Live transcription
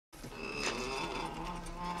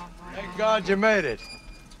God you made it.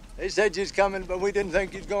 They said you was coming, but we didn't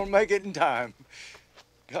think you was gonna make it in time.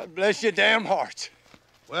 God bless your damn hearts.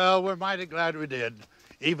 Well, we're mighty glad we did,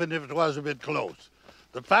 even if it was a bit close.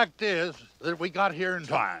 The fact is that we got here in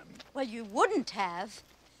time. Well, you wouldn't have.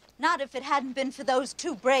 Not if it hadn't been for those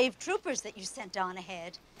 2 brave troopers that you sent on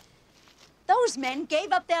ahead. Those men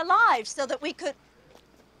gave up their lives so that we could...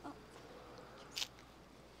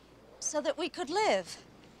 so that we could live.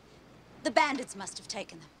 The bandits must have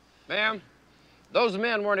taken them. Ma'am, those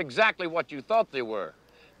men weren't exactly what you thought they were.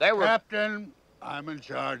 They were... Captain, I'm in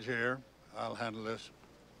charge here. I'll handle this.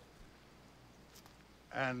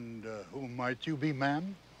 And who might you be,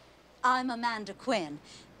 ma'am? I'm Amanda Quinn,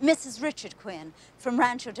 Mrs. Richard Quinn, from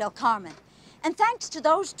Rancho del Carmen. And thanks to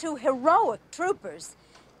those 2 heroic troopers,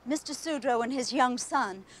 Mr. Sudro and his young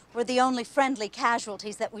son were the only friendly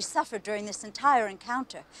casualties that we suffered during this entire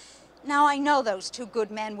encounter. Now, I know those 2 good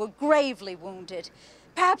men were gravely wounded.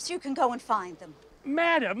 Perhaps you can go and find them.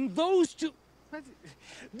 Madam, those 2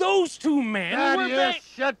 men were... Thaddeus,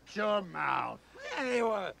 shut your mouth.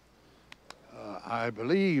 Anyway. I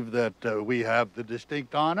believe that we have the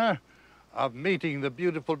distinct honor of meeting the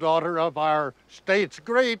beautiful daughter of our state's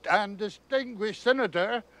great and distinguished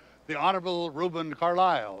senator, the Honorable Reuben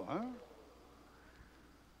Carlisle, huh?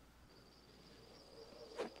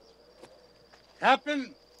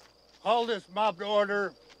 Captain, call this mob to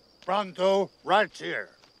order pronto right here.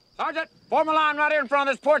 Sergeant, form a line right here in front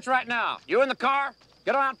of this porch right now. You in the car?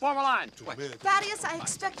 Get around, form a line. Thaddeus, I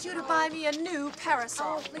expect you to buy me a new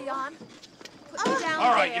parasol. Oh, Leon. Put me down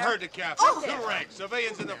All right, there. you heard the captain. 2 ranks,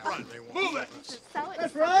 civilians in the front. Move it.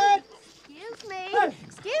 That's right. Excuse me.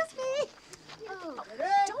 Excuse me. Oh,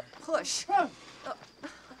 don't push. Oh,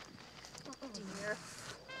 dear.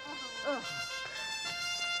 Oh.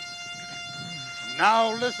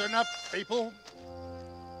 Now listen up, people.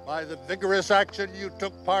 By the vigorous action you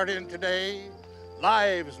took part in today,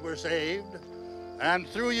 lives were saved. And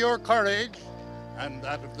through your courage and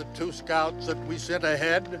that of the 2 scouts that we sent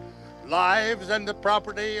ahead, lives and the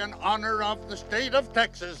property and honor of the state of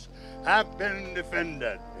Texas have been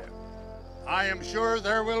defended. I am sure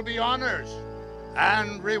there will be honors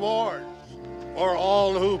and rewards for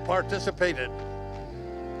all who participated.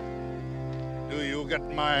 Do you get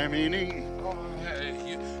my meaning? Oh,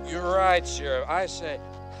 hey, you're right, Sheriff. I say,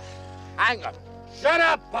 hang up. Shut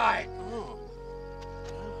up, Pike.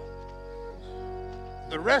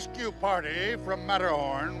 The rescue party from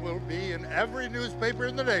Matterhorn will be in every newspaper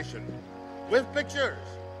in the nation with pictures.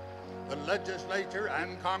 The legislature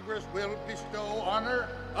and Congress will bestow honor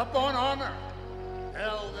upon honor.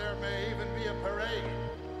 Hell, there may even be a parade.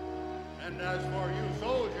 And as for you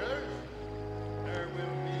soldiers, there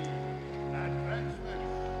will be advancements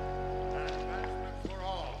for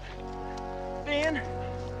all. Ben,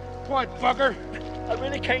 what, bugger? I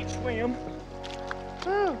really can't swim.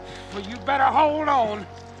 Well, you better hold on.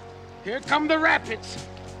 Here come the rapids.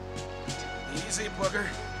 Easy, booger.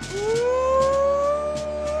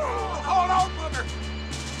 Hold on, bugger.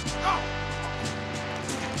 Oh.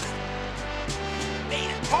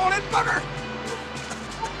 Hold it, bugger.